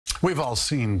We've all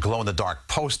seen glow-in-the-dark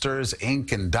posters,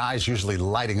 ink and dyes usually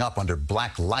lighting up under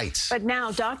black lights. But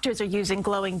now doctors are using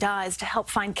glowing dyes to help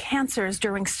find cancers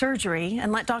during surgery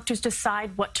and let doctors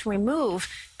decide what to remove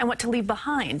and what to leave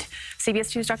behind.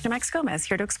 CBS 2's Dr. Max Gomez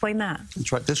here to explain that.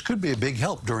 That's right. This could be a big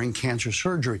help during cancer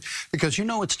surgery because, you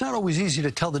know, it's not always easy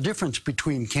to tell the difference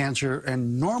between cancer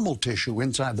and normal tissue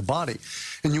inside the body.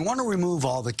 And you want to remove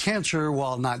all the cancer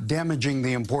while not damaging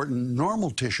the important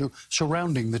normal tissue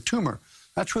surrounding the tumor.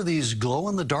 That's where these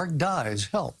glow-in-the-dark dyes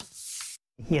help.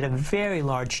 He had a very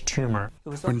large tumor.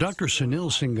 When Dr.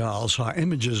 Sunil Singhal saw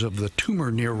images of the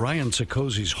tumor near Ryan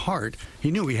Sikosi's heart,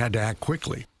 he knew he had to act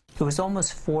quickly. It was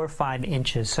almost 4 or 5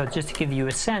 inches, so just to give you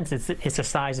a sense, it's the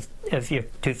size of your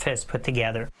two fists put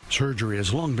together. Surgery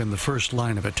has long been the first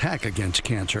line of attack against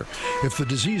cancer. If the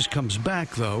disease comes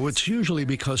back, though, it's usually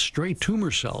because stray tumor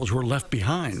cells were left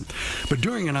behind. But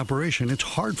during an operation, it's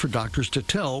hard for doctors to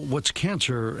tell what's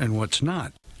cancer and what's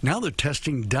not. Now they're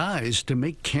testing dyes to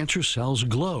make cancer cells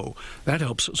glow. That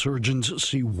helps surgeons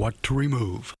see what to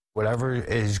remove. Whatever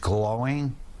is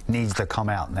glowing needs to come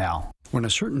out now. When a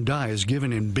certain dye is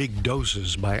given in big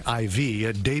doses by IV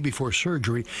a day before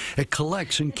surgery, it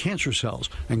collects in cancer cells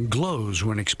and glows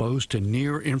when exposed to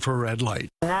near-infrared light.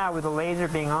 Now, with the laser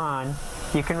being on,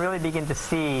 you can really begin to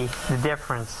see the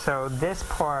difference. So this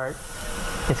part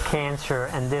is cancer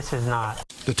and this is not.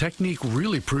 The technique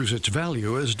really proves its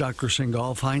value as Dr.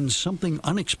 Singhal finds something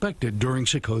unexpected during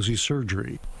Sikosi's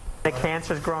surgery. The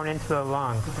cancer's grown into the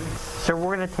lung, so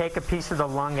we're going to take a piece of the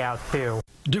lung out too.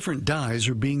 Different dyes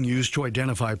are being used to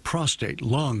identify prostate,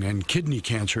 lung, and kidney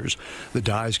cancers. The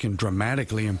dyes can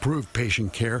dramatically improve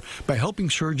patient care by helping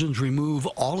surgeons remove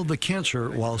all of the cancer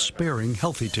while sparing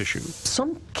healthy tissue.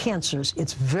 Some cancers,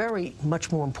 it's very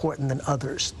much more important than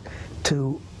others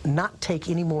to not take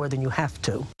any more than you have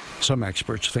to. Some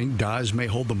experts think dyes may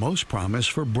hold the most promise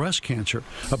for breast cancer.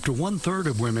 Up to 1/3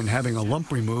 of women having a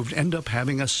lump removed end up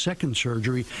having a second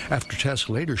surgery after tests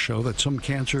later show that some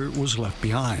cancer was left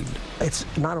behind. It's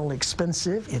not only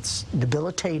expensive, it's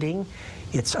debilitating,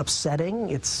 it's upsetting,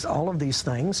 it's all of these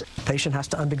things. The patient has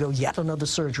to undergo yet another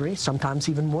surgery, sometimes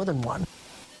even more than one.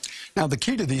 Now, the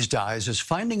key to these dyes is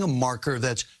finding a marker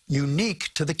that's unique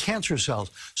to the cancer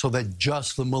cells so that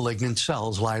just the malignant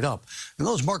cells light up. And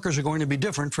those markers are going to be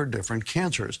different for different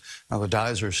cancers. Now, the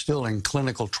dyes are still in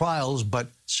clinical trials, but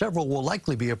several will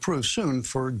likely be approved soon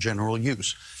for general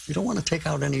use. You don't want to take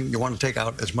out you want to take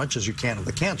out as much as you can of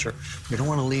the cancer. You don't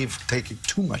want to take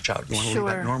too much out. You want to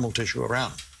leave that normal tissue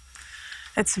around.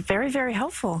 It's very, very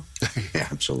helpful. Yeah,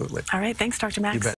 absolutely. All right. Thanks, Dr. Max. You bet.